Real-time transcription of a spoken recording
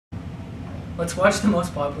Let's watch the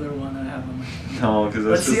most popular one that I have on my channel. No, because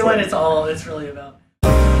let's see what it's really about.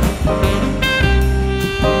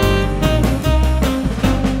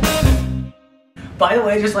 By the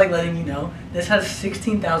way, just like letting you know, this has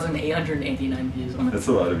 16,889 views on it. That's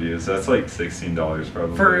a lot of views. That's like $16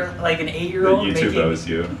 probably. For like an 8-year-old YouTube making... owes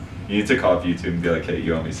you. You need to call up YouTube and be like, hey,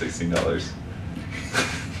 you owe me $16.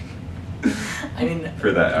 I mean...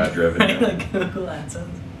 For that ad revenue. Like Google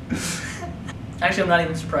AdSense. Actually, I'm not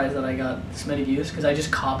even surprised that I got this many views because I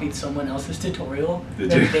just copied someone else's tutorial and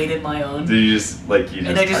made it my own. Did you just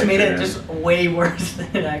and I just made it just way worse than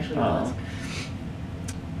it actually was.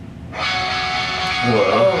 Hello.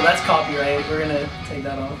 Oh, that's copyright. We're gonna take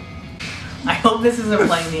that off. I hope this isn't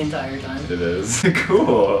playing the entire time. It is.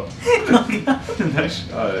 Cool. Nice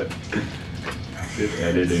shot. Good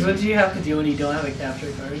editing. This is what you have to do when you don't have a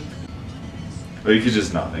capture card. Or you could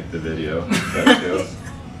just not make the video. That too.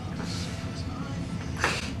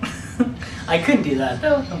 I couldn't do that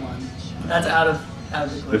though. Come on, that's out of the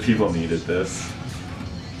question. The people needed this.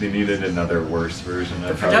 They needed another worse version.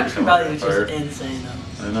 The production value is just insane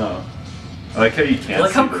though. I know. I like how you can't. I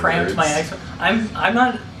like how see the cramped words. my ex. I'm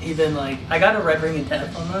not even like I got a red ring of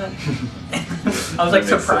death on that. I was like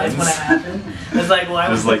surprised when it happened. I was like, why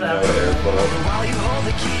was like that? no airflow. While you hold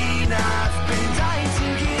the key, now I've been dying to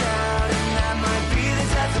get out, and that might be the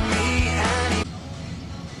death of me.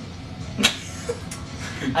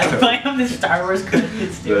 I might have the Star Wars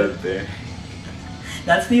credits too.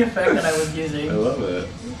 That's the effect that I was using. I love it.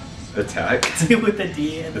 Attack. With the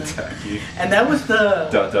D and Attacky. And that was the ...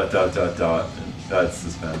 That's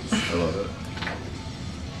suspense. I love it.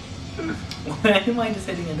 Why am I just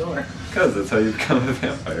hitting a door? Because that's how you become a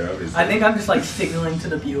vampire, obviously. I think I'm just like signaling to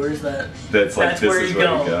the viewers that that's like, this where is you where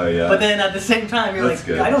go. you go, yeah. But then at the same time, you're That's like,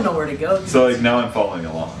 good. I don't know where to go. So like now I'm following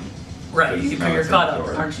along. Right, Because now you're it's caught at the up,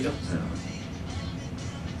 door. aren't you? Yeah.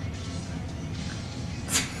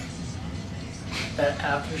 That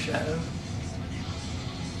after shadow.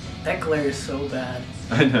 That glare is so bad.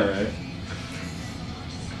 I know, right?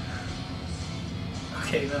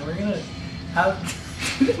 Okay, then we're gonna have.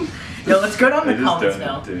 Yo, let's go down the comments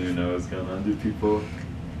now. Didn't even know what was going on to people.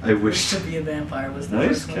 I wish To be a vampire was the Nice,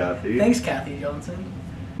 first one. Kathy. Thanks, Kathy Johnson.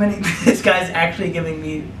 This guy's actually giving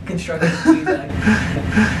me constructive feedback.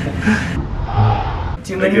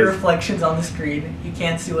 Too many reflections on the screen. You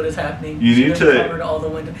can't see what is happening. You need to covered all the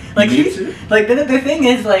windows. Like you need he's to- like the thing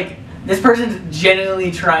is like this person's genuinely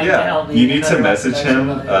trying to help me. You need to message him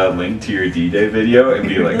a link to your D-Day video and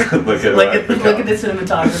be like, look at look at the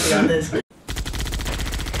cinematography on this.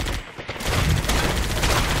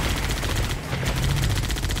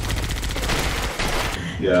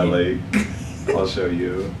 Yeah, like I'll show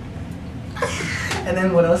you. And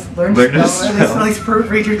then what else? Learn to spell. At least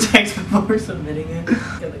proofread your text before submitting it.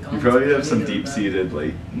 You probably have some deep-seated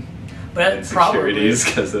like insecurities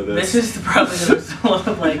because of this. This is probably the result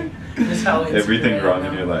of like just how everything wrong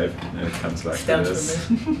in your life and it comes back to this.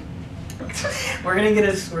 We're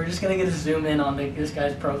just gonna get a zoom in on this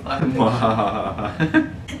guy's profile.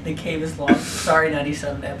 The cave is lost. Sorry,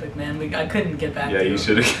 97 Epic, man. I couldn't get back. Yeah, you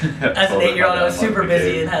should have. As an 8-year-old, I was super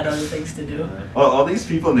busy and had other things to do. Well, all these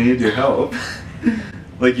people needed your help.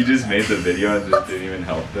 Like you just made the video and just didn't even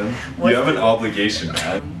help them. You have an obligation,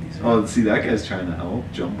 man. Oh, see that guy's trying to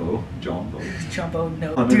help. Jumbo. Jumbo,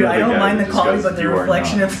 no. Oh, Dude, no, I don't guy mind the just quality, goes, but the "You are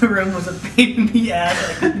reflection not." of the room was a pain in the ass.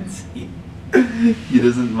 I couldn't see. He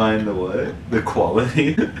doesn't mind the what? The quality?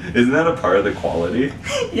 Isn't that a part of the quality?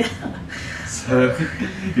 Yeah. So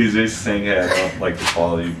he's just saying, hey, I don't like the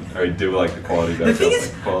quality, or I do like the quality, but The I thing don't is,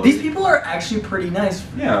 like the quality. these people are actually pretty nice.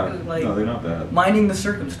 Yeah, Like, no, they're not bad. minding the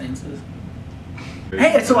circumstances.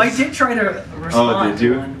 Hey, so I did try to respond did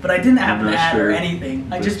you? to one, but I didn't have I'm an not ad or sure. anything.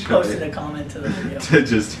 I Let's just try posted it. a comment to the video. To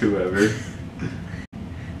just whoever.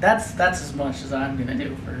 That's as much as I'm gonna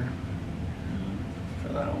do for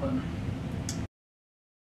that one.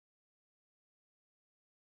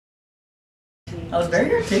 I was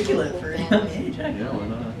very articulate for a young age. Yeah, why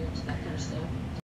not?